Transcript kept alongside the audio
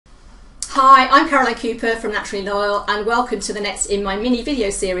Hi, I'm Caroline Cooper from Naturally Loyal, and welcome to the next in my mini video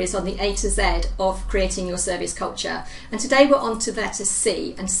series on the A to Z of creating your service culture. And today we're on to letter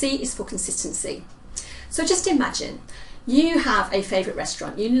C, and C is for consistency. So just imagine you have a favourite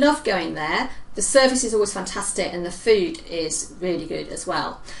restaurant, you love going there, the service is always fantastic and the food is really good as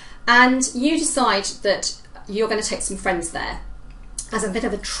well. And you decide that you're going to take some friends there as a bit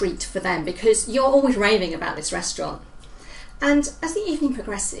of a treat for them because you're always raving about this restaurant. And as the evening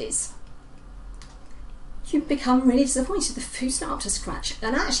progresses, you become really disappointed. The food's not up to scratch,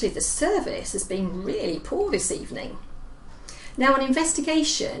 and actually the service has been really poor this evening. Now, on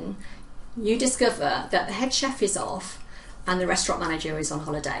investigation, you discover that the head chef is off and the restaurant manager is on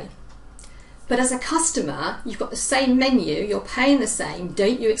holiday. But as a customer, you've got the same menu, you're paying the same,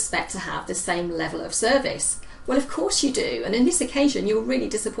 don't you expect to have the same level of service? Well, of course you do, and in this occasion you're really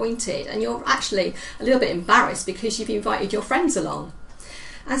disappointed and you're actually a little bit embarrassed because you've invited your friends along.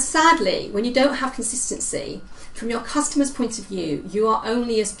 And sadly, when you don't have consistency, from your customer's point of view, you are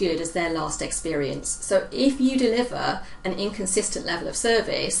only as good as their last experience. So if you deliver an inconsistent level of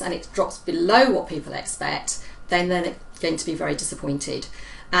service and it drops below what people expect, then they're going to be very disappointed.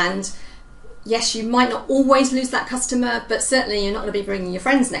 And yes, you might not always lose that customer, but certainly you're not going to be bringing your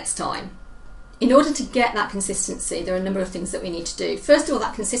friends next time. In order to get that consistency, there are a number of things that we need to do. First of all,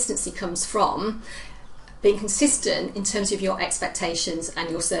 that consistency comes from being consistent in terms of your expectations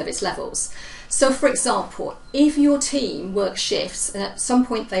and your service levels. So for example, if your team works shifts and at some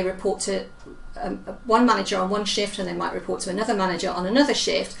point they report to one manager on one shift and they might report to another manager on another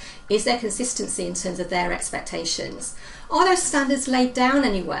shift, is there consistency in terms of their expectations? Are those standards laid down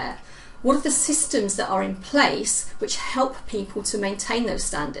anywhere? What are the systems that are in place which help people to maintain those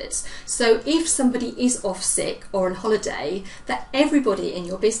standards? So if somebody is off sick or on holiday, that everybody in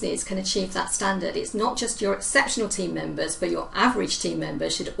your business can achieve that standard. It's not just your exceptional team members, but your average team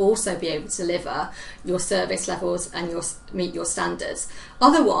members should also be able to deliver your service levels and meet your standards.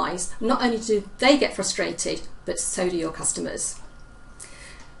 Otherwise, not only do they get frustrated, but so do your customers.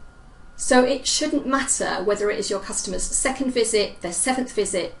 So it shouldn't matter whether it is your customer's second visit, their 7th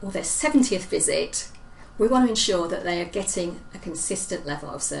visit or their 70th visit. We want to ensure that they are getting a consistent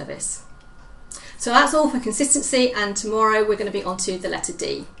level of service. So that's all for consistency, and tomorrow we're going to be on to the letter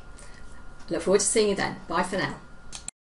D. Look forward to seeing you then. Bye for now.